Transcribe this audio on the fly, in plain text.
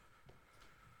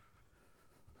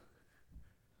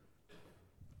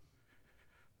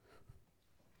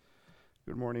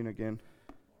Good morning again.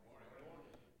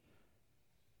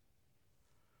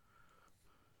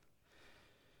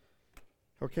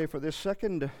 Okay, for this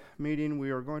second meeting, we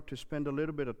are going to spend a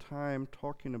little bit of time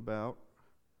talking about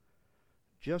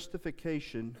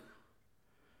justification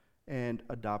and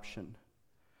adoption.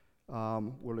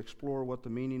 We'll explore what the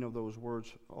meaning of those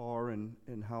words are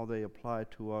and how they apply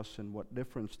to us and what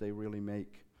difference they really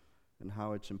make and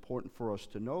how it's important for us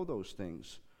to know those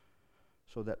things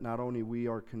so that not only we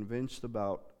are convinced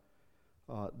about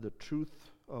the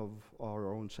truth of our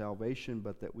own salvation,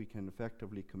 but that we can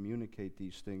effectively communicate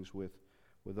these things with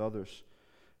others.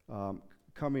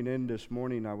 Coming in this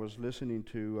morning, I was listening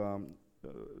to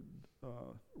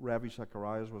Ravi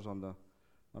Zacharias was on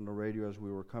the radio as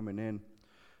we were coming in,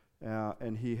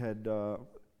 and he had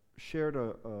shared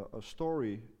a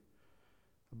story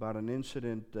about an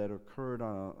incident that occurred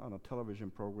on a television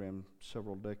program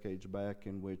several decades back,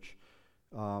 in which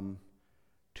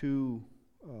two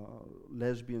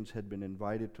lesbians had been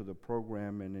invited to the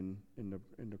program, and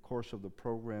in the course of the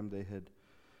program, they had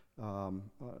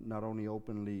not only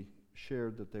openly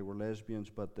shared that they were lesbians,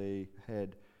 but they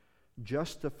had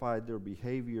justified their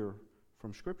behavior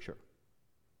from Scripture.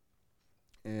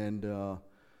 And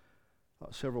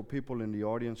several people in the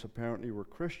audience apparently were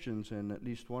Christians, and at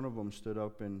least one of them stood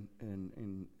up and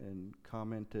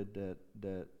commented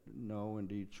that no,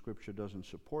 indeed, Scripture doesn't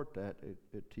support that.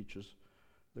 It teaches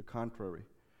the contrary.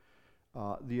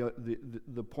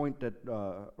 The point that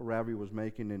Ravi was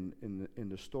making in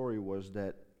the story was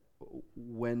that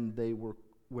when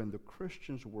the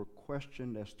Christians were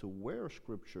questioned as to where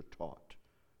Scripture taught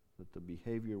that the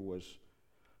behavior was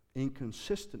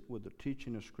inconsistent with the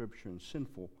teaching of Scripture and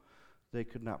sinful, they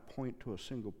could not point to a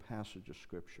single passage of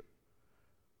Scripture.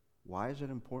 Why is it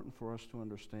important for us to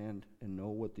understand and know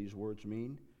what these words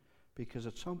mean? Because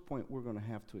at some point we're going to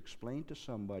have to explain to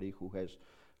somebody who has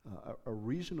a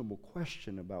reasonable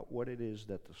question about what it is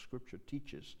that the Scripture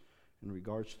teaches in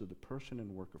regards to the person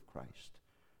and work of Christ,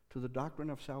 to the doctrine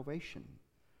of salvation.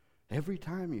 Every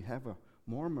time you have a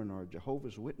Mormon or a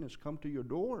Jehovah's Witness come to your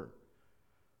door,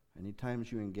 any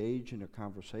times you engage in a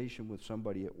conversation with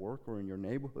somebody at work or in your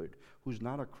neighborhood who's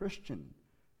not a Christian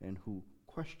and who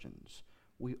questions,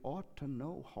 we ought to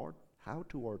know how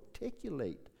to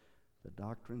articulate the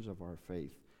doctrines of our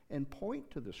faith and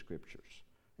point to the Scriptures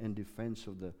in defense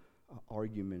of the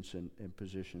arguments and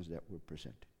positions that we're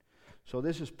presenting. So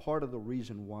this is part of the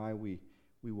reason why we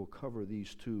will cover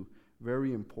these two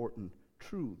very important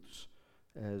truths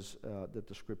as that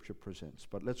the Scripture presents.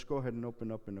 But let's go ahead and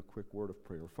open up in a quick word of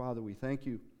prayer. Father, we thank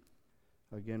you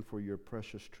again for your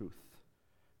precious truth.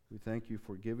 We thank you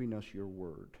for giving us your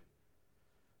word.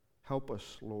 Help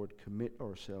us, Lord, commit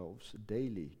ourselves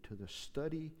daily to the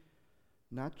study,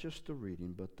 not just the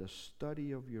reading, but the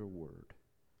study of your word.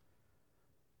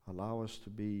 Allow us to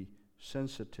be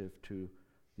sensitive to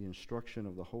the instruction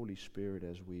of the Holy Spirit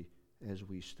as we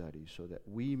study, so that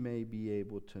we may be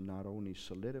able to not only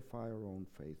solidify our own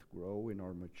faith, grow in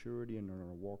our maturity and in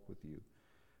our walk with you,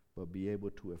 but be able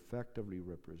to effectively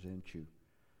represent you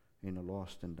in a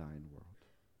lost and dying world.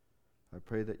 I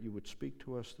pray that you would speak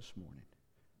to us this morning.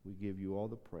 We give you all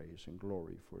the praise and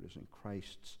glory, for it is in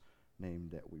Christ's name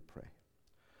that we pray.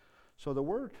 So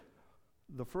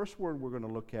the first word we're going to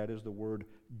look at is the word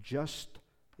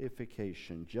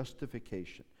justification.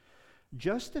 Justification.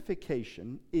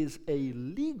 Justification is a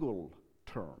legal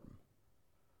term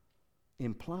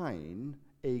implying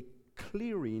a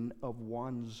clearing of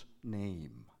one's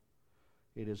name.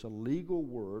 It is a legal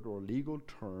word or legal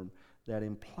term that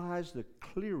implies the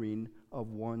clearing of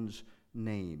one's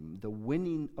name, the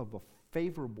winning of a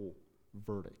favorable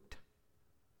verdict.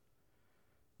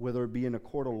 Whether it be in a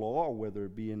court of law, or whether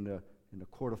it be in a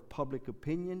court of public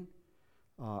opinion,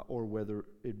 or whether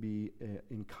it be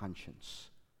in conscience.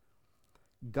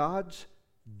 God's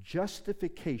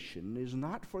justification is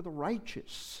not for the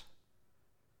righteous.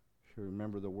 If you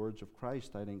remember the words of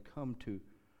Christ, I didn't come to,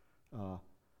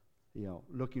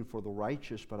 looking for the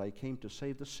righteous, but I came to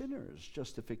save the sinners.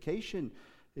 Justification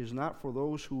is not for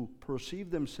those who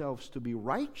perceive themselves to be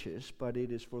righteous, but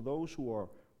it is for those who are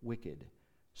wicked,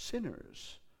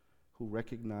 sinners, who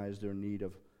recognize their need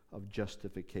of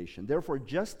justification. Therefore,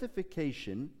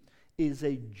 justification is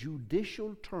a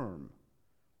judicial term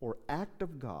or act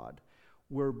of God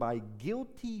whereby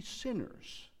guilty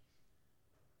sinners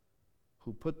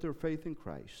who put their faith in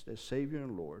Christ as Savior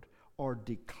and Lord are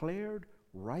declared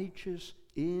righteous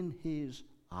in His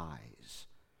eyes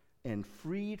and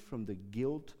freed from the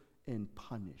guilt and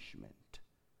punishment.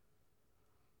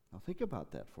 Now think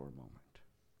about that for a moment.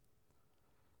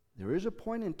 There is a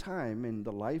point in time in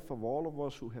the life of all of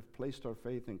us who have placed our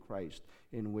faith in Christ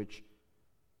in which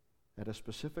at a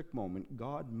specific moment,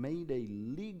 God made a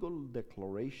legal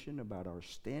declaration about our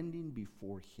standing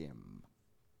before Him.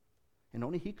 And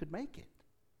only He could make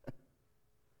it.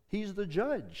 He's the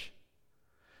judge.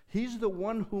 He's the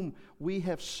one whom we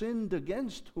have sinned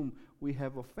against, whom we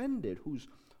have offended, whose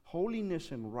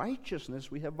holiness and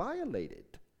righteousness we have violated.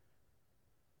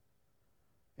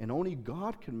 And only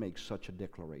God can make such a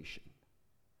declaration.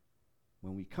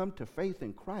 When we come to faith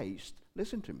in Christ,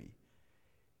 listen to me,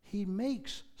 He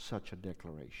makes such a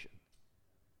declaration.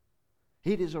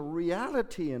 It is a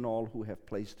reality in all who have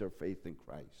placed their faith in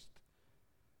Christ.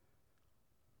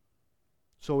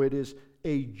 So it is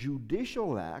a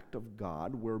judicial act of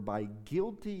God whereby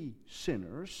guilty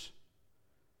sinners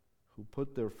who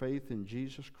put their faith in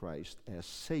Jesus Christ as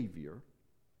Savior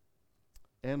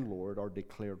and Lord are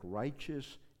declared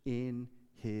righteous in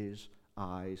His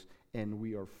eyes, and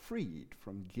we are freed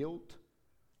from guilt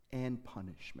and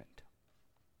punishment.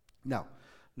 Now,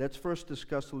 let's first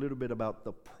discuss a little bit about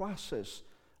the process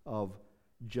of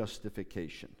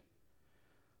justification.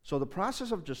 So the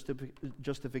process of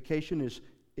justification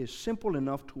is simple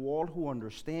enough to all who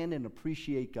understand and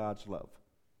appreciate God's love.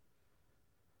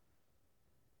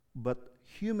 But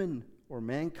human or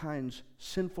mankind's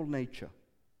sinful nature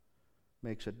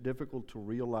makes it difficult to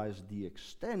realize the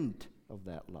extent of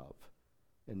that love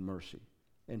and mercy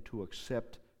and to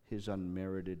accept His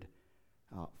unmerited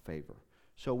favor.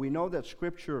 So we know that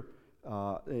Scripture,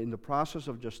 in the process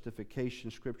of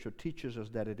justification, Scripture teaches us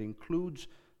that it includes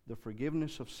the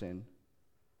forgiveness of sin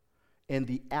and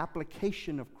the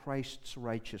application of Christ's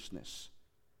righteousness.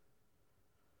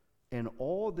 And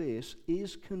all this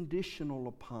is conditional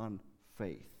upon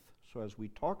faith. So as we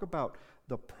talk about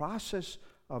the process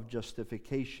of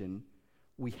justification,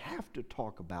 we have to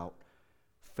talk about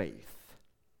faith.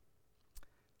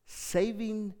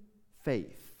 Saving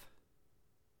faith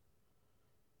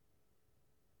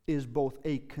is both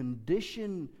a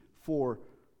condition for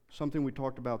something we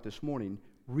talked about this morning,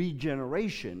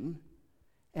 regeneration,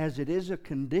 as it is a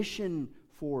condition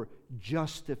for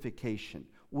justification.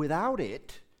 Without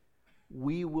it,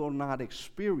 we will not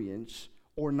experience,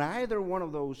 or neither one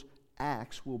of those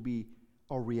acts will be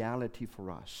a reality for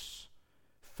us.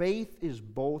 Faith is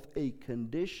both a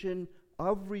condition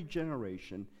of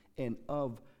regeneration and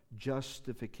of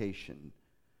justification.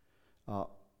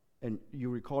 And you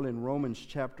recall in Romans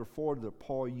chapter 4 that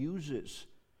Paul uses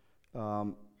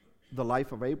the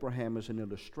life of Abraham as an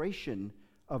illustration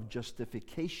of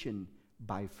justification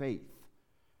by faith.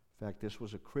 In fact, this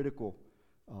was a critical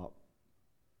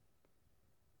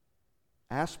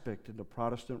aspect in the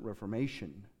Protestant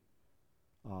Reformation.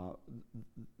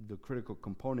 The critical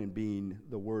component being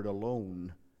the word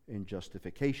alone in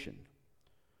justification.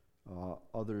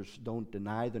 Others don't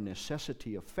deny the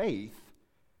necessity of faith,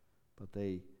 but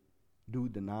they do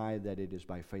deny that it is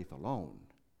by faith alone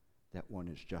that one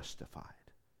is justified.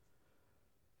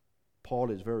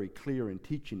 Paul is very clear in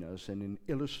teaching us and in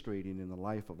illustrating in the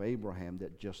life of Abraham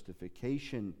that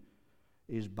justification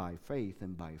is by faith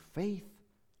and by faith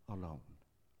alone.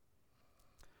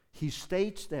 He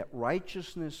states that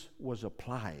righteousness was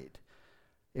applied.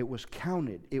 It was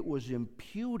counted. It was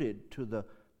imputed to the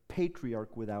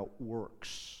patriarch without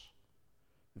works.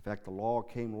 In fact, the law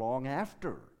came long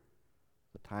after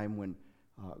the time when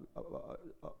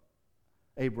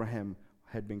Abraham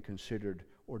had been considered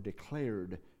or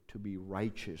declared to be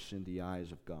righteous in the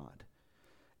eyes of God.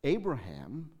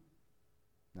 Abraham,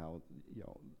 now,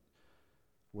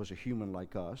 was a human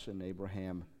like us, and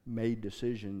Abraham made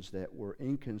decisions that were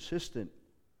inconsistent,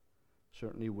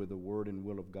 certainly with the word and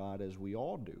will of God, as we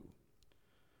all do.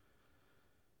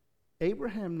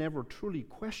 Abraham never truly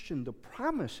questioned the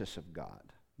promises of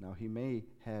God. Now, he may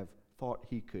have thought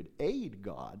he could aid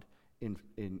God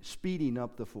in speeding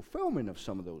up the fulfillment of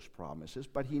some of those promises,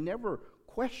 but he never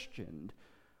questioned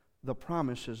the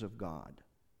promises of God.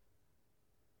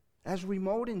 As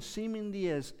remote and seemingly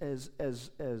as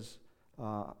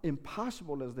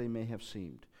impossible as they may have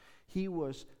seemed, he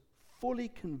was fully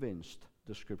convinced,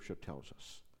 the Scripture tells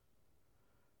us,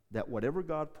 that whatever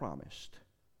God promised,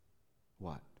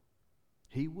 what?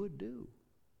 He would do.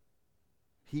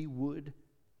 He would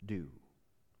do.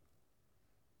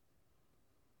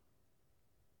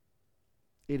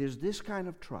 It is this kind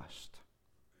of trust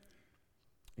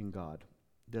in God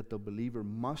that the believer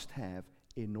must have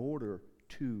in order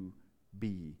to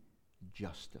be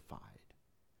justified.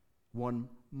 One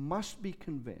must be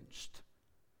convinced.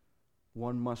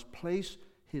 One must place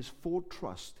his full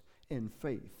trust and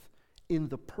faith in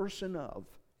the person of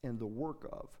and the work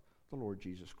of the Lord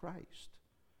Jesus Christ.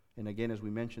 And again, as we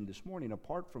mentioned this morning,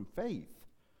 apart from faith,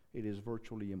 it is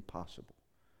virtually impossible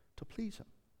to please Him.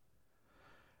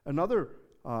 Another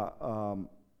Now,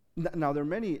 there are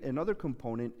many, another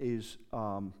component is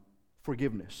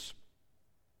forgiveness.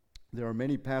 There are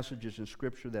many passages in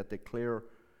Scripture that declare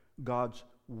God's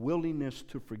willingness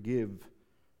to forgive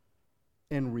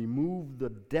and remove the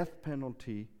death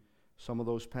penalty. Some of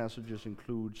those passages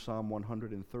include Psalm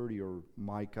 130 or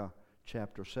Micah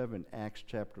chapter 7, Acts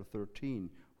chapter 13,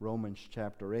 Romans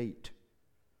chapter 8.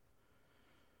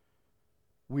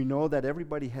 We know that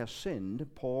everybody has sinned.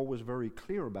 Paul was very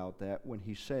clear about that when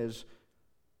he says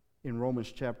in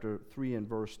Romans chapter 3 and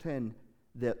verse 10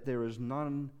 that there is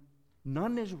none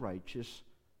is righteous,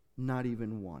 not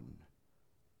even one.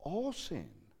 All sin,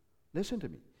 listen to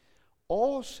me,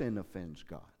 all sin offends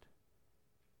God.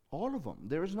 All of them.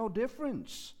 There is no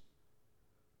difference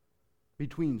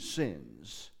between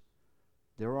sins.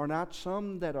 There are not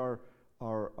some that are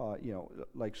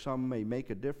like some may make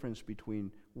a difference between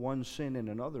one sin and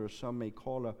another. Some may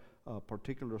call a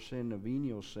particular sin a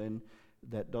venial sin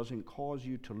that doesn't cause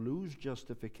you to lose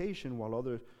justification, while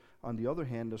on the other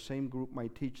hand, the same group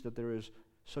might teach that there is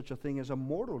such a thing as a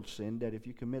mortal sin, that if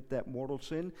you commit that mortal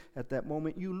sin, at that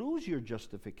moment you lose your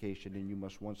justification and you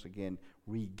must once again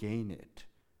regain it.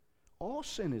 All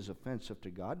sin is offensive to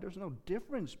God. There's no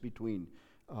difference between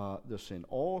the sin.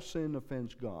 All sin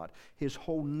offends God. His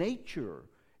whole nature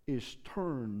is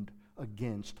turned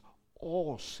against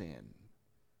all sin.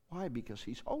 Why? Because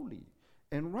He's holy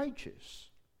and righteous.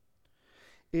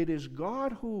 It is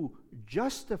God who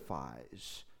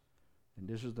justifies, and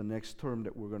this is the next term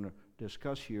that we're going to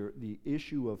discuss here, the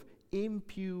issue of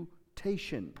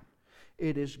imputation.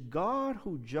 It is God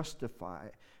who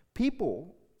justifies.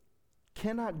 People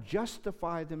cannot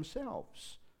justify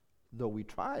themselves, though we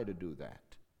try to do that.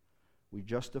 We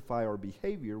justify our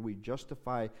behavior, we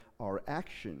justify our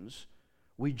actions,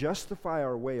 we justify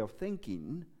our way of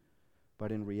thinking,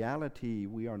 but in reality,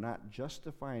 we are not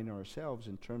justifying ourselves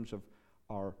in terms of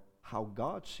how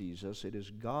God sees us. It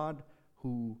is God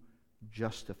who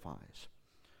justifies.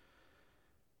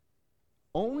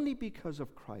 Only because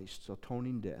of Christ's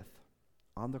atoning death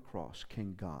on the cross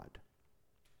can God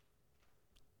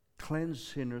cleanse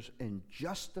sinners and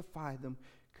justify them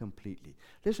completely.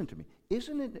 Listen to me.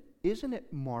 Isn't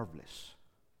it marvelous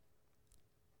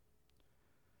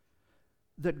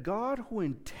that God, who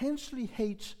intensely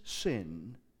hates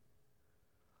sin,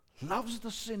 loves the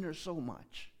sinner so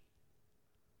much?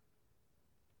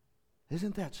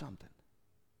 Isn't that something?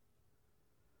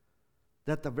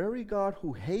 That the very God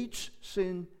who hates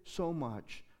sin so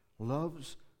much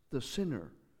loves the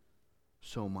sinner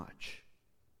so much.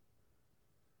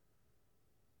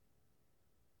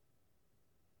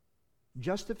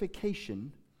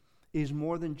 Justification is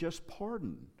more than just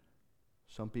pardon.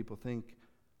 Some people think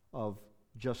of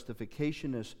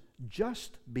justification as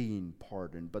just being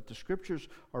pardoned, but the Scriptures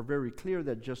are very clear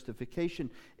that justification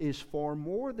is far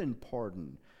more than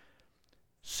pardon.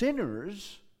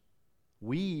 Sinners,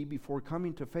 we, before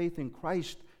coming to faith in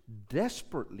Christ,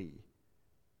 desperately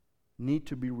need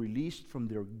to be released from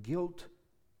their guilt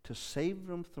to save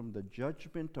them from the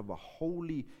judgment of a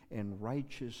holy and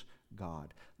righteous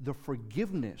God. The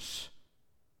forgiveness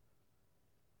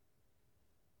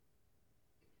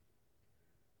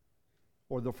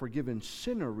or the forgiven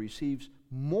sinner receives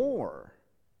more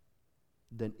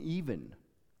than even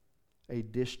a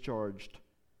discharged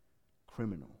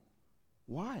criminal.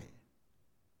 Why?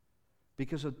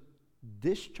 Because a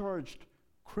discharged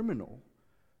criminal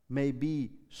may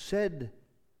be said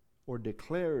or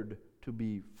declared to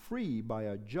be free by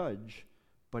a judge,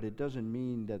 but it doesn't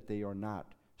mean that they are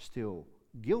not still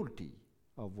guilty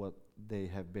of what they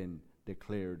have been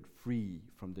declared free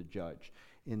from the judge.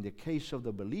 In the case of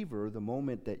the believer, the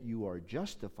moment that you are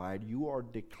justified, you are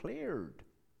declared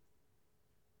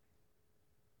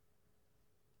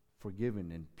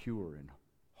forgiven and pure and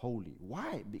holy.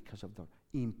 Why? Because of the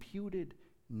imputed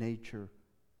nature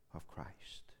of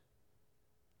Christ.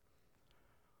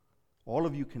 All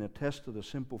of you can attest to the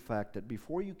simple fact that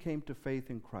before you came to faith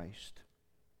in Christ,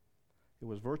 it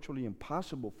was virtually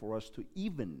impossible for us to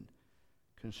even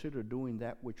consider doing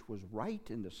that which was right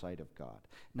in the sight of God.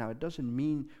 Now, it doesn't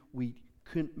mean we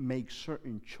couldn't make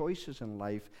certain choices in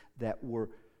life that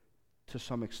were, to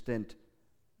some extent,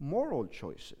 moral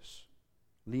choices,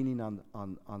 leaning on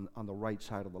the right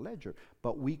side of the ledger.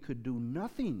 But we could do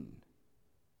nothing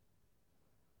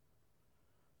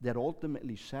that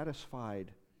ultimately satisfied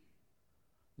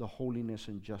the holiness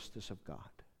and justice of God.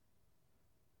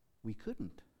 We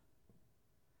couldn't.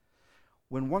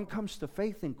 When one comes to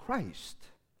faith in Christ,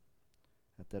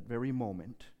 at that very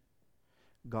moment,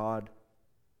 God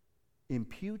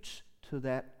imputes to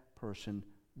that person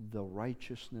the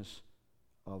righteousness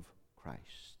of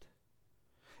Christ.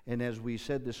 And as we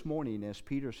said this morning, as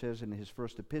Peter says in his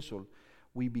first epistle,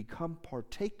 we become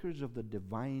partakers of the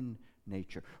divine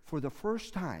nature. For the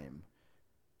first time,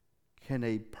 can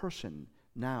a person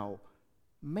now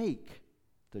make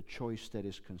the choice that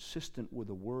is consistent with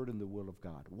the Word and the will of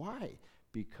God. Why?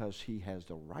 Because he has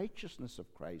the righteousness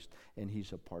of Christ, and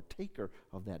he's a partaker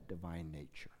of that divine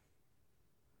nature.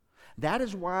 That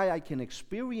is why I can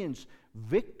experience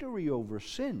victory over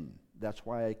sin. That's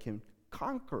why I can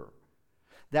conquer.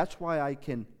 That's why I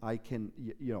can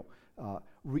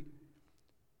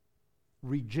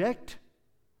reject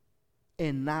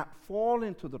and not fall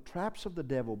into the traps of the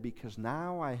devil, because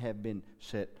now I have been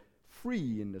set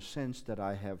free in the sense that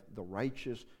I have the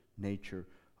righteous nature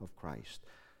of Christ.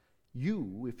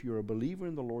 You, if you're a believer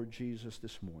in the Lord Jesus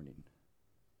this morning,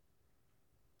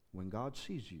 when God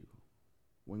sees you,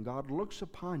 when God looks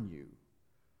upon you,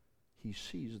 he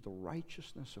sees the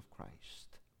righteousness of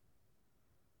Christ.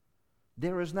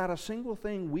 There is not a single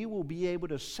thing we will be able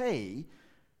to say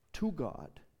to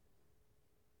God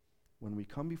when we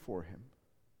come before him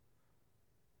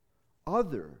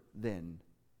other than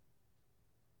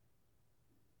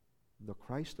the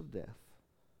Christ of death,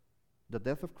 the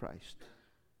death of Christ,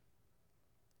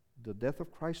 the death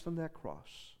of Christ on that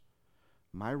cross,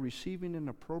 my receiving and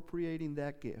appropriating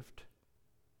that gift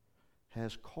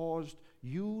has caused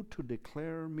you to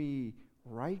declare me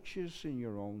righteous in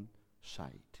your own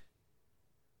sight.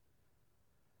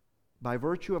 By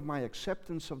virtue of my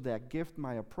acceptance of that gift,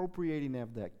 my appropriating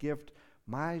of that gift,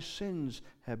 my sins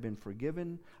have been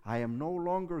forgiven. I am no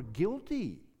longer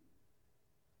guilty.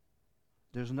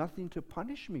 There's nothing to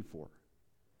punish me for.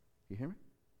 You hear me?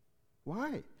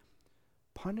 Why?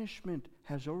 Punishment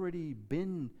has already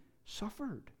been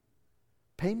suffered.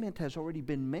 Payment has already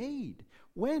been made.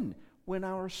 When? When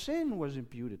our sin was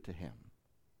imputed to him.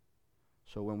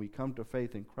 So when we come to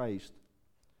faith in Christ,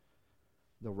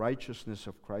 the righteousness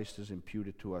of Christ is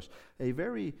imputed to us. A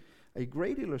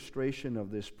great illustration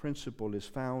of this principle is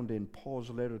found in Paul's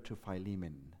letter to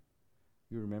Philemon.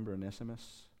 You remember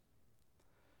Onesimus?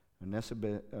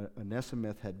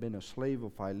 Onesimus had been a slave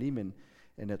of Philemon,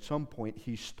 and at some point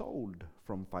he stole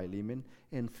from Philemon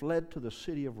and fled to the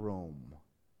city of Rome.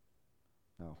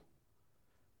 Now,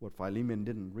 what Philemon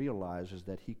didn't realize is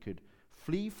that he could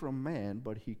flee from man,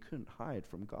 but he couldn't hide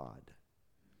from God.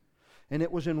 And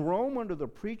it was in Rome under the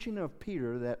preaching of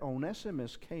Peter that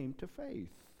Onesimus came to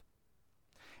faith.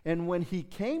 And when he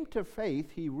came to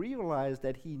faith, he realized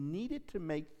that he needed to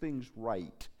make things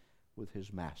right with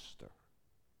his master.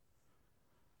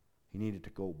 He needed to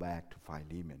go back to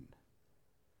Philemon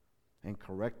and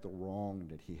correct the wrong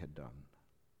that he had done.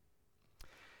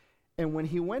 And when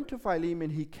he went to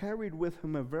Philemon, he carried with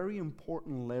him a very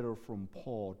important letter from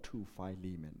Paul to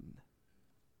Philemon.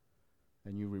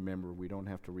 And you remember, we don't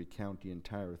have to recount the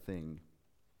entire thing.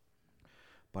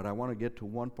 But I want to get to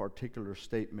one particular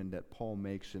statement that Paul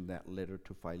makes in that letter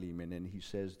to Philemon. And he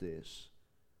says this: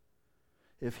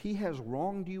 if he has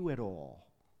wronged you at all,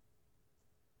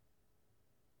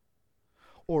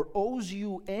 or owes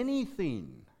you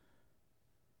anything,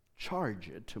 charge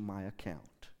it to my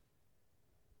account.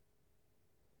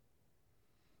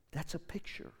 That's a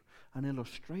picture, an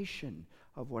illustration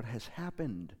of what has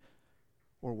happened,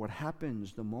 or what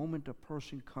happens the moment a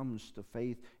person comes to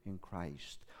faith in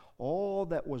Christ. All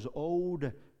that was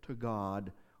owed to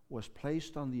God was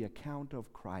placed on the account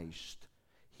of Christ.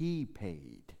 He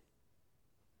paid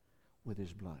with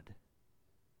his blood.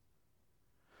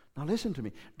 Now listen to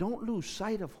me. Don't lose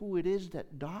sight of who it is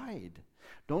that died.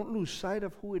 Don't lose sight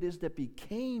of who it is that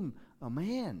became a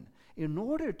man in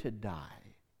order to die.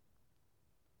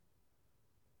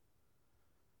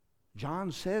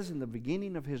 John says in the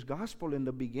beginning of his gospel, in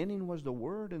the beginning was the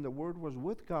Word, and the Word was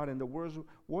with God, and the Word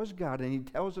was God. And he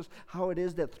tells us how it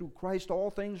is that through Christ all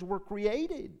things were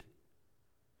created.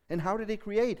 And how did he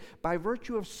create? By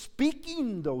virtue of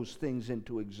speaking those things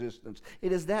into existence.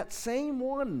 It is that same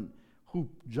one who,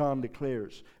 John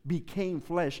declares, became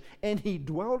flesh, and he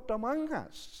dwelt among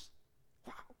us.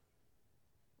 Wow.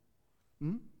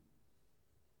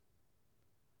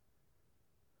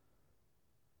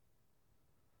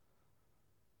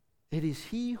 It is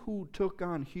he who took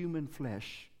on human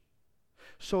flesh,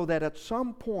 so that at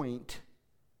some point,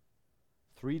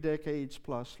 3 decades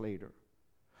plus later,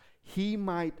 he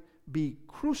might be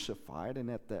crucified, and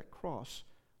at that cross,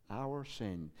 our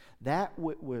sin, that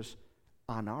what was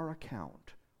on our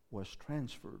account, was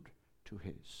transferred to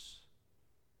his.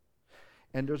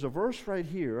 And there's a verse right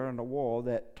here on the wall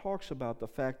that talks about the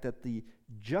fact that the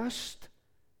just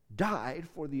died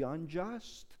for the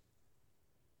unjust.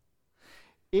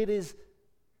 It is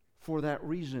for that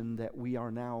reason that we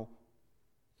are now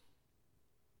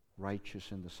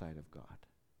righteous in the sight of God.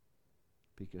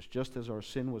 Because just as our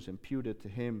sin was imputed to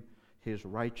him, his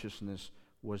righteousness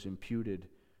was imputed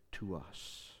to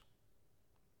us.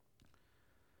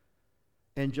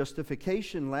 And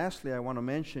justification, lastly, I want to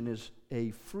mention, is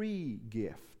a free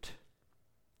gift.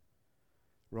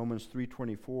 Romans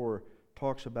 3:24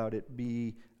 talks about it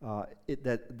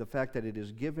that the fact that it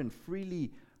is given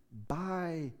freely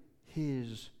by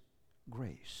his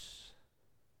grace.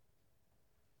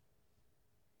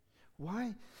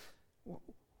 Why?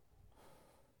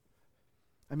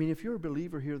 I mean, if you're a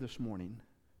believer here this morning,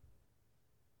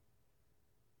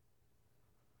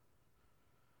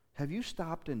 have you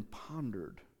stopped and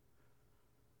pondered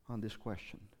on this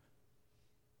question?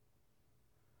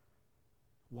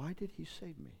 Why did he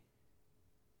save me?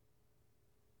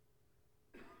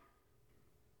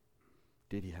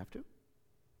 Did he have to?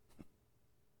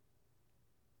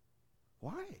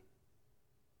 Why?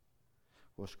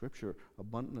 Well, Scripture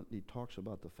abundantly talks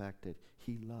about the fact that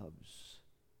he loves.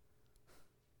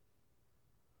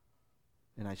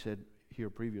 And I said here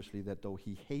previously that though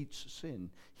he hates sin,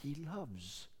 he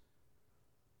loves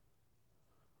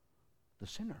the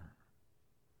sinner.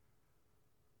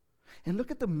 And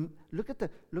look at the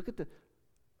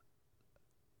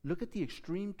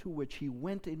extreme to which he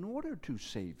went in order to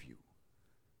save you.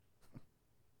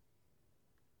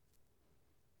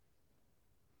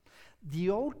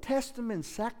 The Old Testament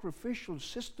sacrificial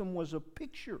system was a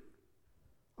picture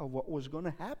of what was going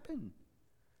to happen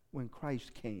when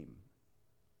Christ came.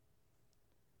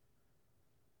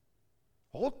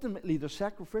 Ultimately, the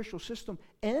sacrificial system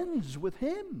ends with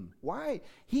him. Why?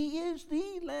 He is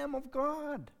the Lamb of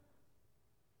God.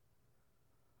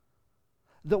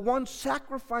 The one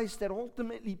sacrifice that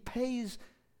ultimately pays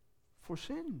for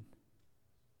sin.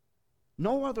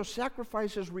 No other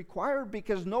sacrifice is required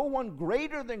because no one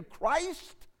greater than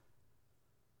Christ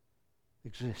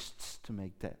exists to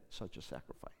make such a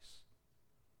sacrifice.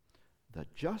 The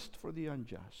just for the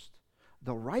unjust,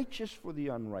 the righteous for the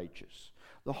unrighteous,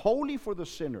 the holy for the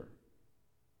sinner.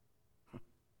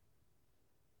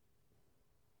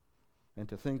 And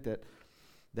to think that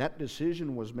that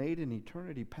decision was made in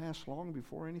eternity past, long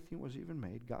before anything was even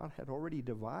made. God had already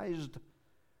devised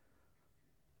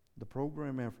the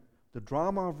program of the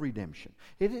drama of redemption.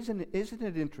 Isn't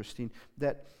it interesting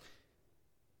that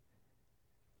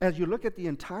as you look at the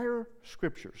entire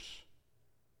Scriptures,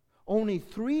 only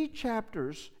 3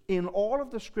 chapters in all of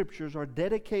the Scriptures are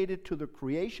dedicated to the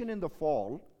creation and the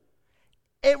fall.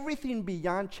 Everything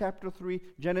beyond chapter 3,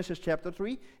 Genesis chapter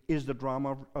 3, is the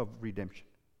drama of redemption.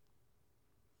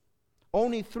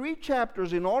 Only 3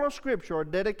 chapters in all of Scripture are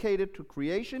dedicated to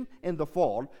creation and the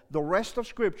fall. The rest of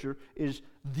Scripture is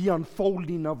the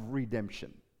unfolding of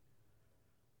redemption.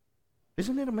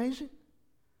 Isn't it amazing?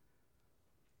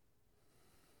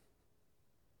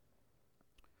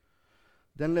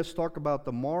 Then let's talk about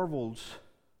the marvels.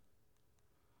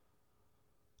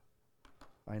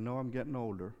 I know I'm getting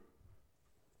older.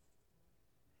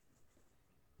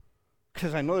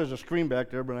 Because I know there's a screen back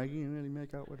there, but I can't really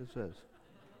make out what it says.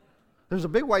 There's a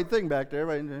big white thing back there.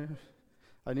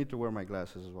 I need to wear my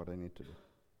glasses is what I need to do.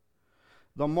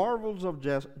 The marvels of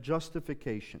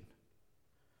justification.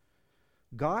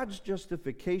 God's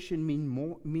justification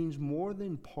means more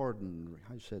than pardon.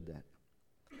 I said that.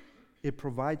 It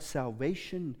provides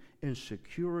salvation and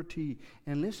security.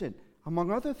 And listen,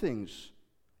 among other things,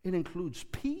 it includes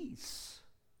peace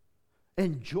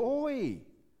and joy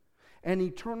and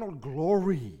eternal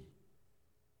glory.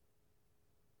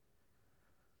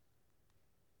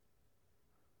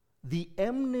 The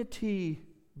enmity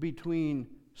between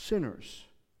sinners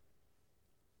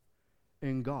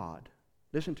and God,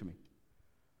 listen to me,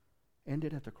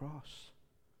 ended at the cross.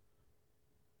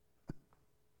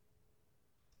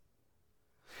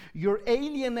 Your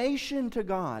alienation to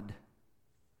God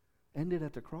ended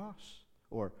at the cross,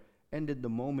 or ended the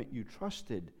moment you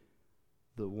trusted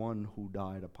the one who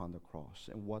died upon the cross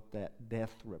and what that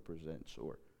death represents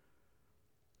or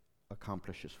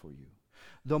accomplishes for you.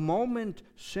 The moment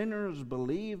sinners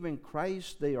believe in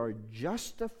Christ, they are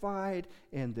justified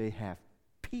and they have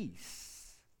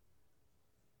peace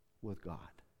with God.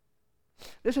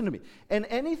 Listen to me. And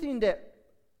anything that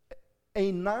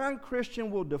a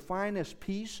non-Christian will define as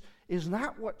peace is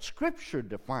not what Scripture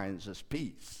defines as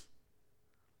peace.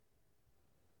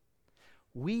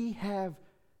 We have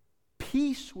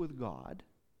peace with God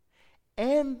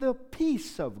and the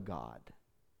peace of God.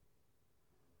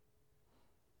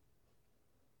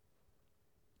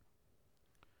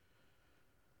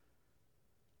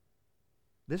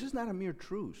 This is not a mere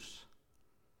truce,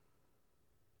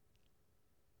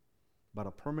 but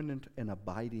a permanent and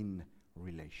abiding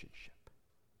relationship.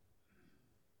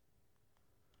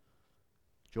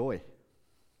 Joy.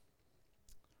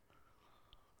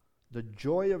 The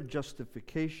joy of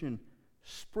justification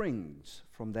springs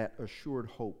from that assured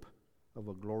hope of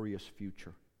a glorious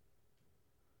future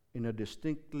in a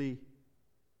distinctly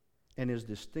and is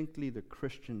distinctly the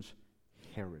Christian's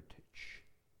heritage.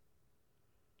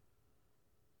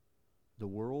 The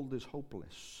world is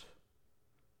hopeless.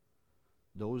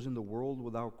 Those in the world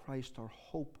without Christ are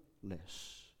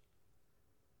hopeless.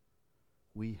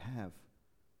 We have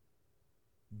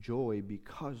joy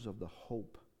because of the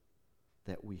hope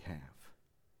that we have.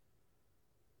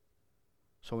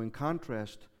 So in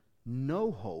contrast,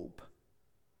 no hope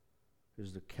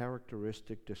is the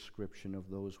characteristic description of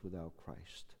those without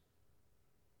Christ.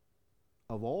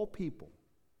 Of all people,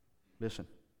 listen,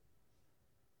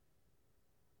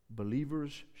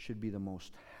 believers should be the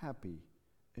most happy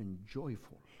and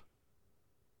joyful.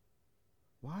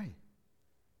 Why?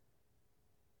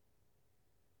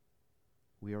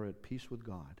 We are at peace with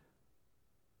God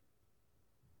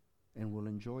and will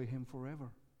enjoy Him forever.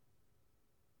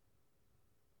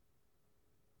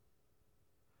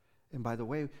 And by the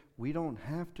way, we don't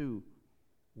have to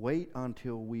wait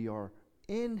until we are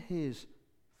in His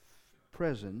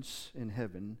presence in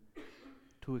heaven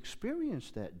to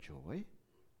experience that joy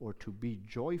or to be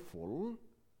joyful.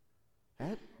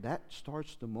 That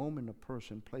starts the moment a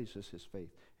person places his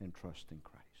faith and trust in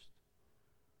Christ.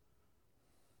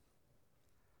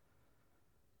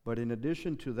 But in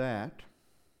addition to that,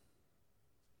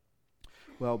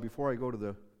 well, before I go to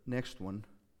the next one,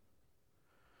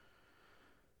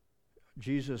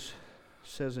 Jesus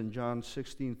says in John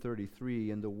 16:33,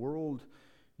 "In the world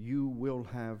you will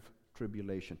have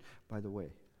tribulation." By the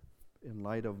way, in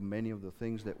light of many of the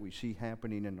things that we see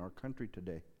happening in our country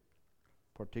today,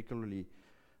 particularly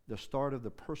the start of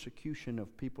the persecution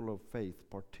of people of faith,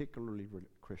 particularly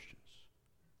Christians,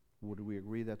 would we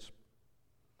agree that's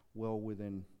well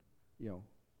within,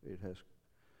 it has.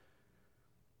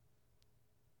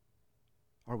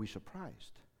 Are we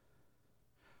surprised?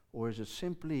 Or is it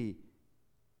simply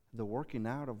the working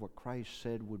out of what Christ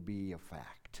said would be a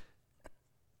fact?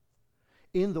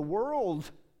 In the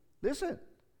world, listen,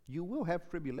 you will have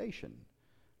tribulation.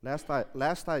 Last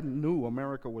I knew,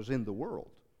 America was in the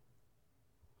world.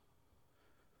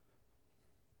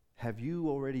 Have you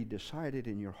already decided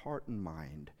in your heart and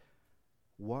mind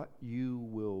what you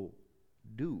will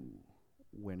do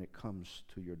when it comes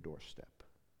to your doorstep?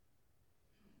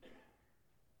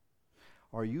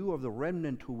 Are you of the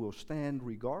remnant who will stand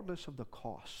regardless of the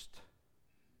cost?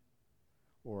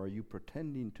 Or are you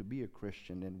pretending to be a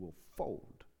Christian and will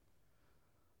fold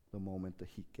the moment the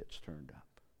heat gets turned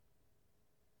up?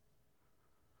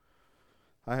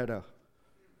 I had a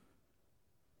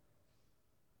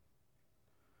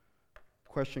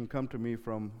question come to me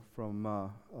from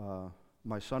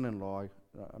my son-in-law.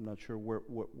 I'm not sure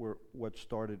what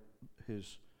started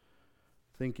his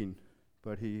thinking,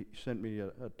 but he sent me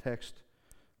a text.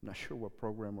 I'm not sure what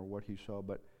program or what he saw,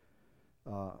 but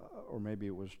or maybe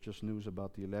it was just news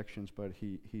about the elections. But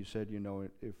he said,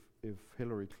 if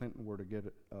Hillary Clinton were to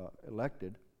get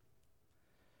elected,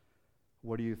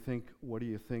 what do you think?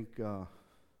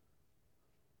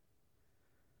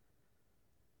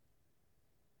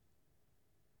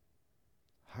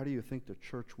 How do you think the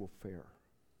church will fare?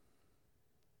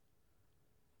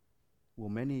 Will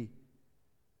many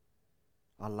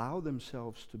allow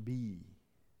themselves to be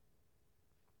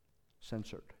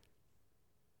censored?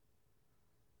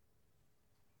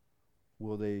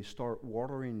 Will they start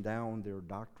watering down their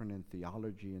doctrine and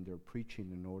theology and their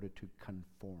preaching in order to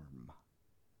conform?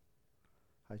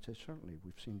 I say certainly.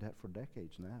 We've seen that for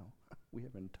decades now. We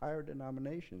have entire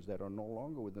denominations that are no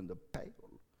longer within the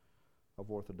pale of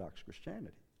Orthodox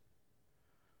Christianity.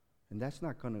 And that's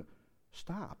not going to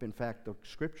stop. In fact, the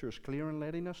Scripture is clear in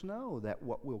letting us know that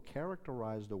what will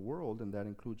characterize the world, and that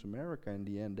includes America in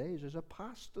the end days, is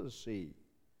apostasy.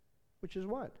 Which is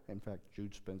what? In fact,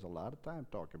 Jude spends a lot of time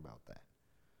talking about that.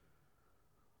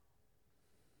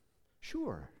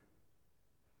 Sure.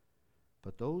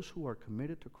 But those who are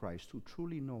committed to Christ, who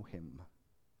truly know Him,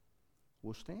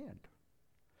 will stand.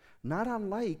 Not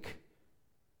unlike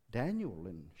Daniel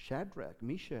and Shadrach,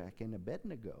 Meshach, and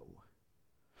Abednego.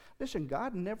 Listen,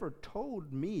 God never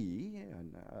told me,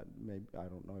 and maybe, I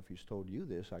don't know if He's told you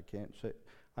this, I can't say,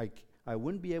 I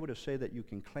wouldn't be able to say that you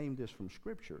can claim this from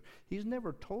Scripture. He's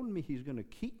never told me He's going to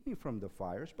keep me from the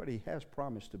fires, but He has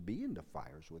promised to be in the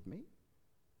fires with me.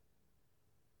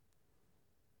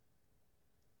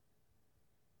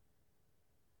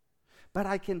 But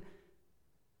I can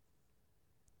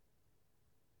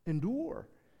endure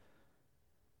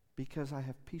because I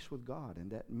have peace with God,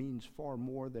 and that means far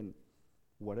more than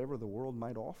whatever the world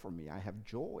might offer me. I have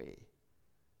joy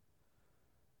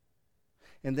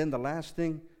And then the last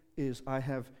thing is, I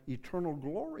have eternal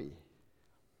glory.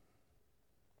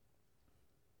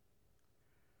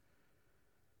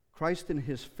 Christ in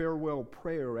his farewell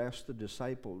prayer asked the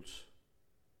disciples,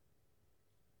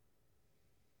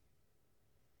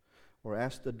 or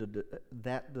asked that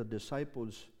the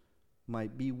disciples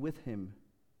might be with him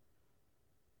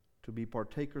to be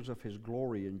partakers of his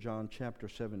glory in John chapter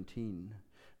 17.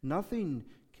 Nothing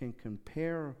can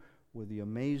compare with the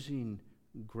amazing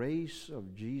grace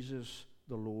of Jesus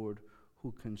the Lord,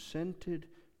 who consented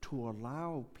to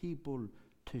allow people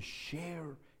to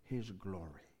share his glory.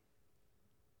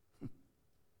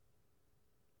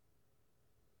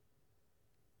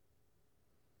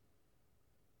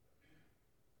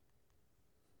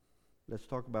 Let's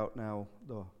talk about now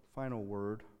the final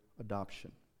word,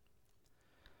 adoption.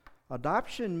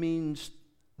 Adoption means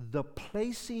the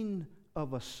placing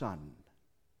of a son.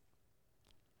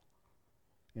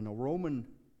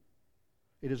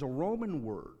 It is a Roman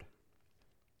word,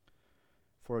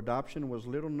 for adoption was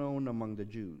little known among the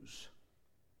Jews.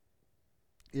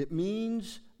 It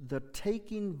means the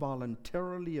taking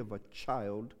voluntarily of a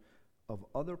child of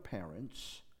other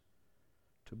parents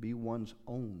to be one's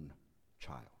own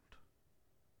child,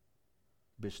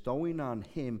 bestowing on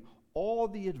him all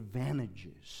the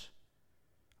advantages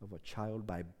of a child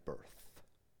by birth.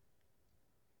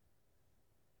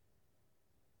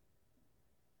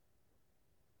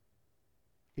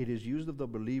 It is used of the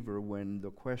believer when the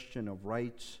question of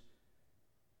rights,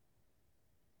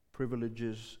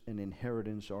 privileges, and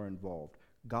inheritance are involved.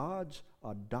 God's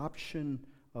adoption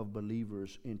of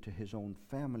believers into his own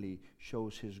family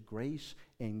shows his grace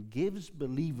and gives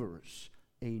believers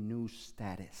a new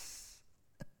status.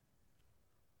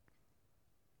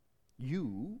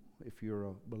 You, if you're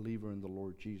a believer in the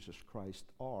Lord Jesus Christ,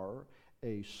 are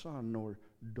a son or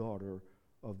daughter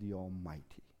of the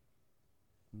Almighty.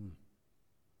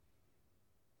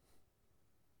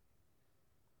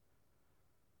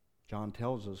 John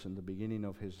tells us in the beginning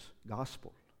of his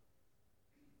gospel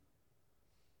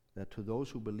that to those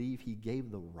who believe, he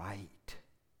gave the right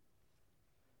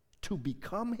to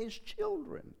become his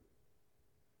children.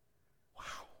 Wow.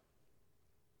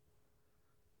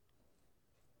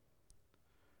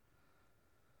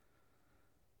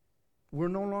 We're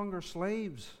no longer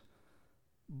slaves,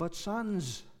 but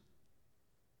sons.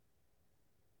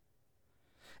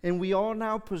 And we all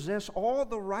now possess all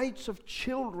the rights of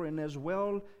children as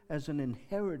well as an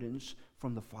inheritance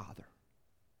from the Father.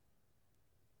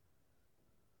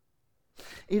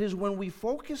 It is when we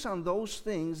focus on those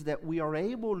things that we are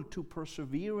able to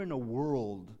persevere in a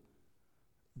world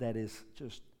that is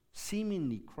just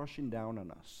seemingly crushing down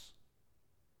on us.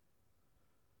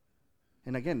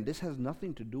 And again, this has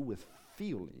nothing to do with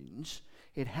feelings.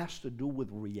 It has to do with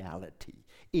reality.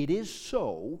 It is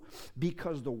so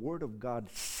because the Word of God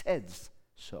says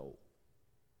so.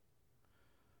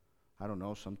 I don't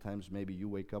know, sometimes maybe you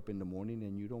wake up in the morning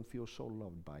and you don't feel so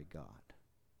loved by God.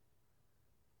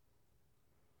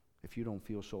 If you don't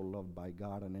feel so loved by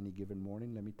God on any given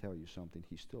morning, let me tell you something.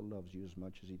 He still loves you as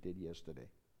much as he did yesterday.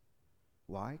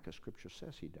 Why? Because Scripture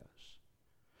says he does.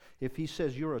 If he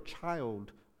says you're a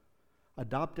child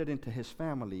adopted into his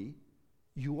family,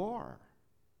 you are,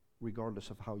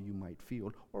 regardless of how you might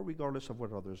feel or regardless of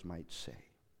what others might say.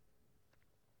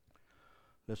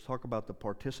 Let's talk about the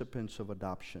participants of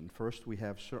adoption. First, we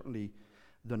have certainly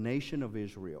the nation of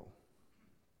Israel.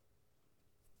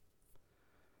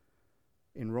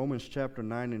 In Romans chapter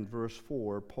 9 and verse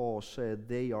 4, Paul said,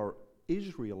 they are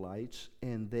Israelites,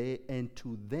 and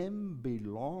to them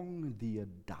belong the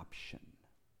adoption.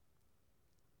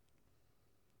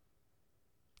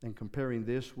 And comparing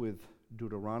this with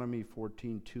Deuteronomy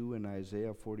 14:2 and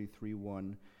Isaiah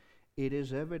 43:1, it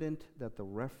is evident that the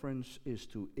reference is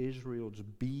to Israel's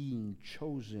being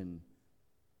chosen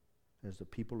as the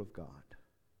people of God.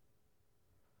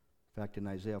 In fact, in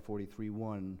Isaiah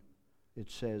 43:1, it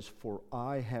says, for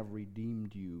I have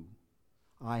redeemed you.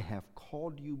 I have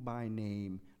called you by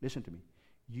name. Listen to me.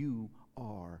 You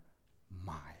are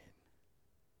mine.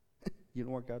 You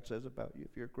know what God says about you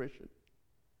if you're a Christian?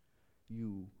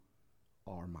 You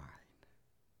are mine.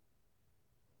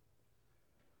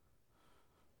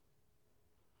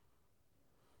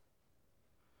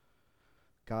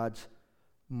 God's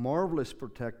marvelous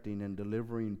protecting and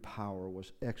delivering power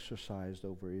was exercised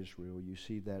over Israel. You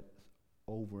see that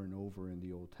over and over in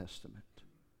the Old Testament.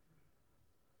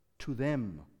 To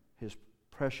them, his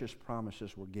precious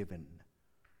promises were given.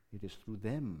 It is through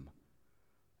them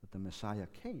that the Messiah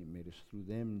came. It is through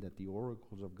them that the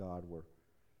oracles of God were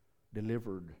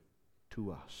delivered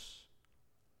to us.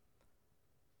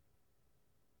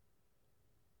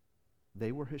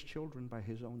 They were his children by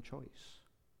his own choice.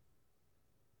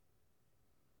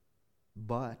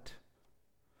 But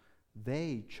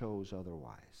they chose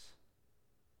otherwise.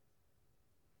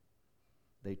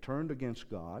 They turned against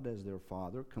God as their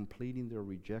Father, completing their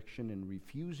rejection and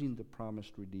refusing the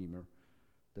promised Redeemer,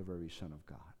 the very Son of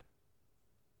God.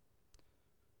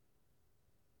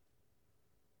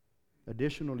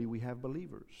 Additionally, we have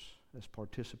believers as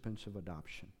participants of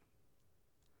adoption.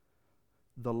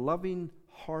 The loving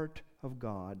heart of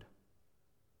God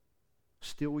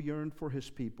still yearned for His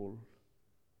people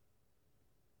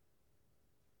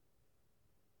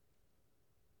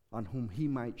on whom He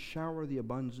might shower the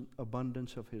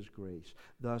abundance of His grace.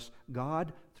 Thus,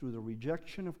 God, through the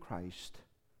rejection of Christ,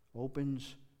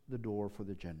 opens the door for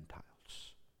the Gentiles.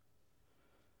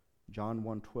 John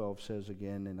 1:12 says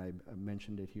again, and I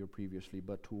mentioned it here previously,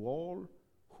 but to all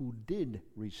who did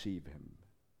receive Him.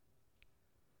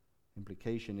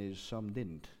 Implication is some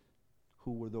didn't.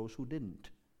 Who were those who didn't?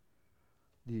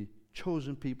 The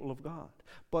chosen people of God.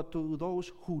 But to those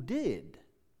who did,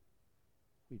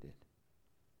 we did.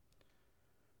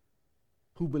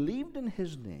 Who believed in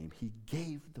His name, He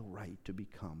gave the right to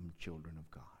become children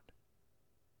of God.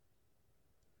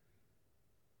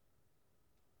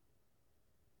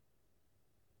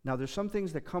 Now, there's some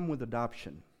things that come with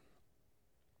adoption.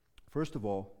 First of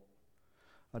all,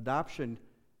 adoption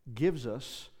gives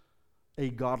us a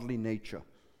godly nature.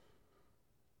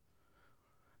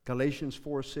 Galatians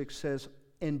 4:6 says,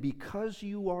 and because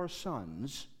you are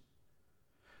sons,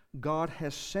 God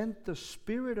has sent the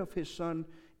Spirit of His Son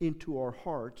into our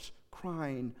hearts,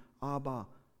 crying, Abba,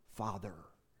 Father.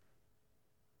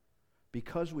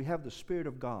 Because we have the Spirit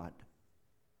of God,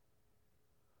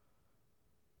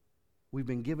 we've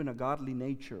been given a godly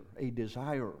nature, a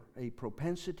desire, a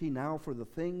propensity now for the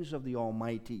things of the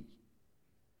Almighty.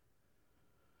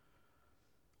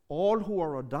 All who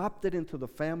are adopted into the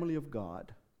family of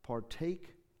God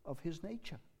partake of His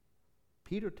nature.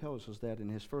 Peter tells us that in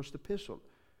his first epistle.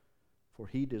 For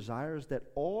He desires that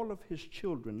all of His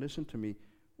children, listen to me,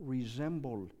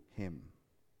 resemble Him.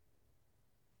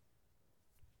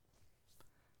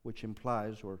 Which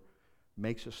implies or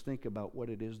makes us think about what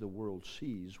it is the world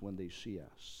sees when they see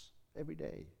us every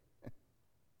day.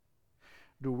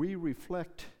 Do we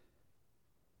reflect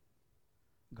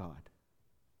God?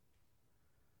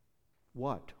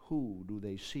 What, who do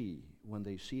they see when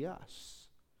they see us?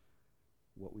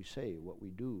 What we say, what we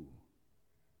do.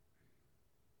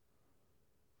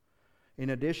 In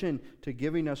addition to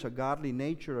giving us a godly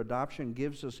nature, adoption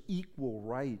gives us equal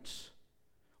rights,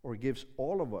 or gives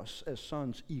all of us as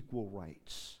sons equal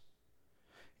rights.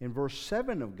 In verse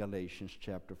 7 of Galatians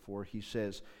chapter 4, he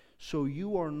says, so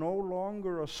you are no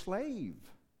longer a slave,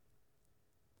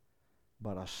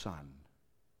 but a son.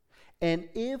 And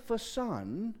if a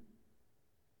son,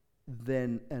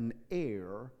 then an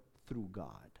heir through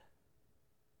God.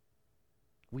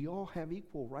 We all have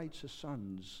equal rights as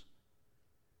sons.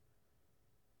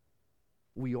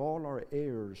 We all are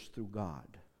heirs through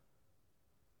God.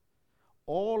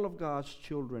 All of God's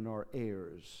children are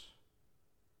heirs.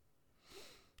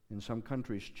 In some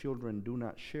countries, children do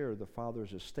not share the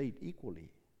father's estate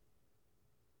equally.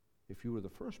 If you were the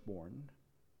firstborn,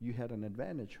 you had an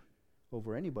advantage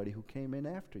over anybody who came in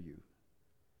after you.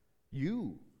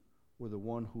 You were the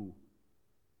one who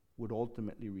would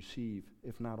ultimately receive,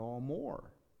 if not all,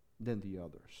 more than the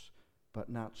others. But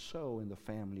not so in the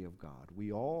family of God.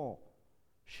 We all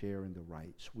share in the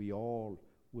rights. We all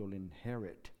will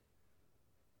inherit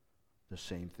the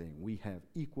same thing. We have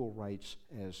equal rights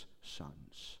as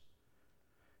sons.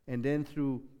 And then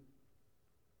through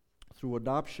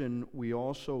adoption,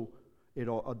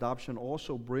 adoption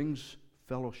also brings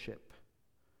fellowship.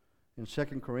 In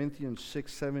 2 Corinthians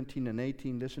 6:17 and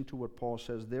 18, listen to what Paul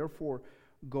says. Therefore,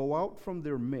 go out from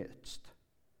their midst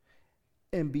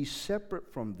and be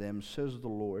separate from them, says the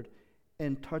Lord,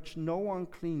 and touch no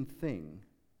unclean thing.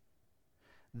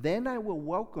 Then I will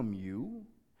welcome you,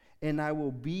 and I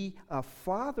will be a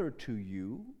father to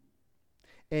you,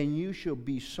 and you shall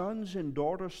be sons and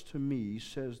daughters to me,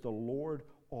 says the Lord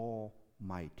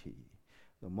Almighty.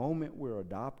 The moment we're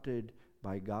adopted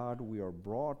by God, we are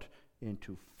brought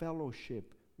into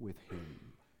fellowship with Him.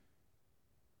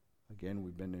 Again,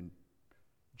 we've been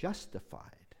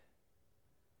justified.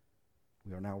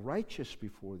 We are now righteous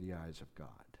before the eyes of God.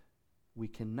 We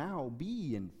can now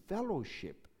be in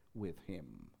fellowship with Him.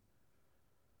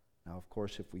 Now, of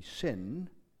course, if we sin,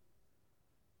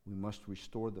 we must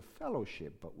restore the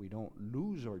fellowship, but we don't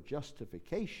lose our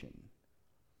justification.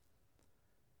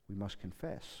 We must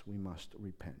confess. We must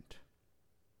repent.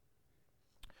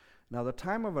 Now, the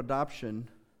time of adoption,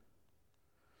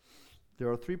 there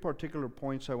are three particular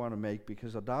points I want to make,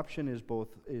 because adoption is both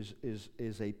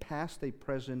is a past, a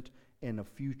present, and a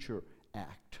future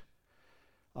act.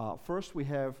 First, we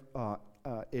have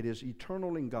it is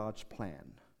eternal in God's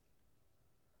plan.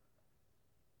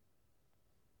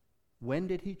 When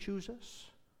did He choose us?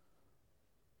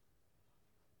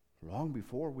 Long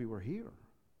before we were here.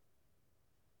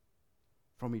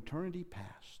 From eternity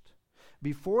past.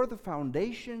 Before the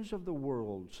foundations of the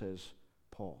world, says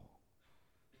Paul.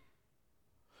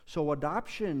 So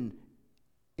adoption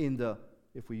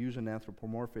if we use an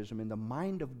anthropomorphism, in the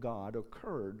mind of God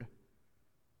occurred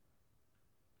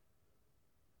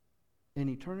in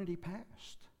eternity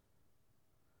past.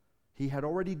 He had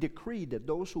already decreed that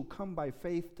those who come by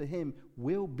faith to Him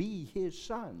will be His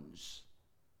sons.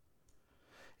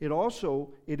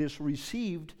 It is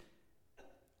received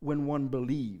when one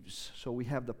believes. So we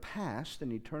have the past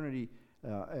and eternity,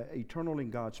 eternal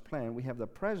in God's plan. We have the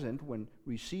present when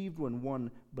received when one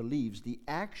believes. The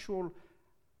actual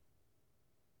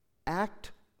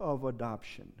act of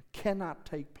adoption cannot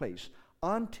take place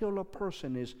until a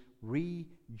person is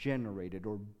regenerated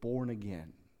or born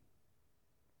again.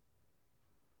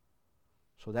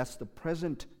 So that's the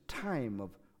present time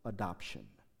of adoption.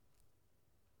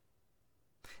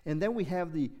 And then we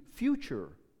have the future,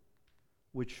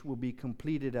 which will be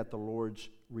completed at the Lord's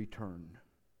return.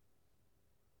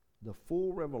 The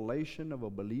full revelation of a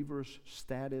believer's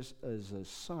status as a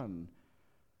son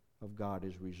of God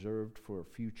is reserved for a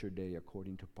future day,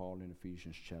 according to Paul in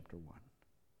Ephesians chapter 1.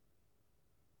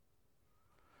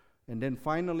 And then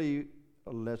finally,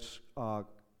 let's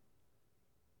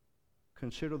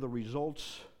consider the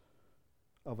results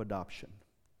of adoption.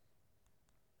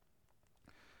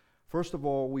 First of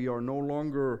all, we are no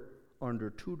longer under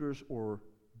tutors or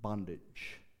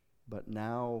bondage. But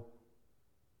now,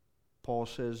 Paul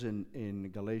says in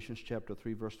Galatians chapter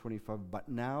 3, verse 25, but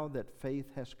now that faith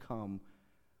has come,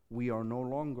 we are no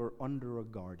longer under a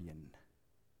guardian.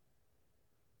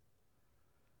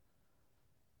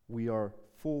 We are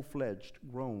full-fledged,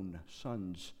 grown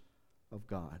sons of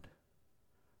God.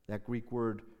 That Greek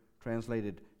word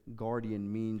translated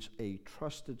guardian means a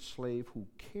trusted slave who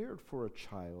cared for a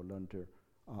child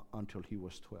until he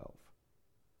was 12.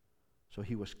 So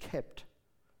he was kept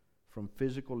from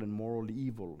physical and moral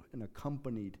evil and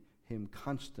accompanied him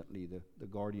constantly, the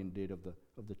guardian did of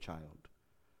the child.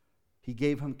 He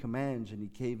gave him commands and he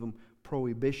gave him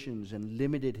prohibitions and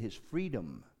limited his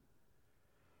freedom.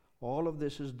 All of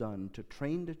this is done to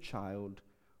train the child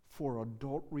for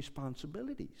adult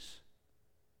responsibilities.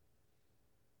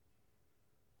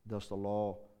 Thus, the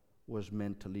law was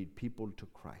meant to lead people to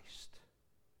Christ.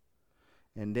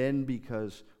 And then,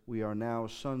 because we are now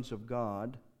sons of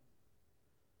God,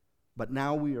 but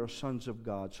now we are sons of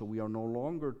God, so we are no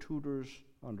longer tutors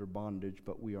under bondage,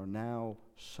 but we are now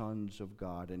sons of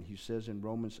God. And he says in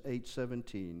Romans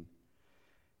 8:17,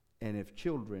 and if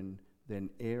children, then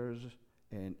heirs,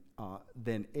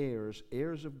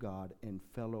 heirs of God, and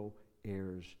fellow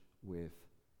heirs with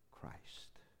Christ.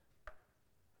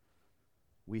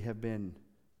 We have been,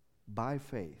 by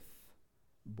faith,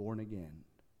 born again.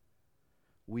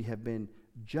 We have been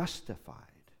justified.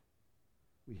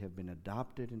 We have been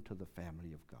adopted into the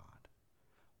family of God.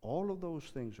 All of those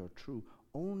things are true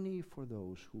only for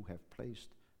those who have placed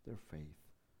their faith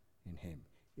in Him.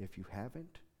 If you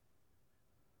haven't,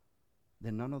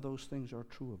 then none of those things are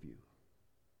true of you.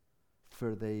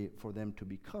 For them to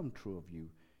become true of you,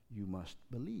 you must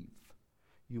believe.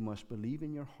 You must believe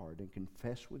in your heart and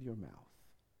confess with your mouth.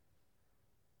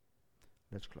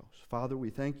 Let's close. Father, we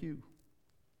thank you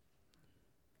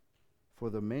for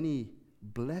the many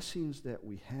blessings that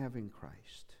we have in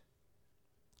Christ.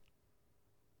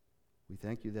 We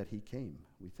thank you that He came.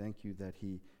 We thank you that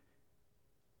He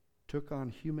took on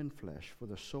human flesh for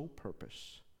the sole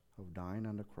purpose of dying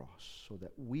on the cross so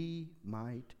that we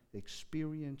might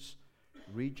experience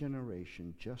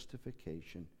regeneration,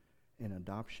 justification, and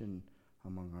adoption,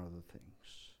 among other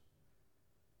things.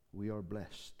 We are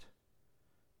blessed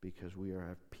because we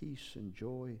are at peace and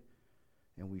joy,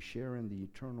 and we share in the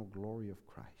eternal glory of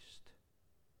Christ.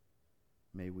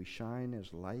 May we shine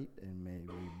as light, and may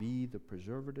we be the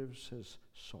preservatives as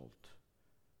salt,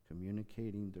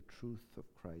 communicating the truth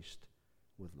of Christ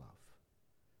with love.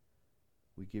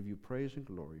 We give you praise and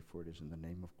glory, for it is in the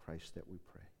name of Christ that we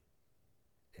pray.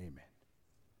 Amen.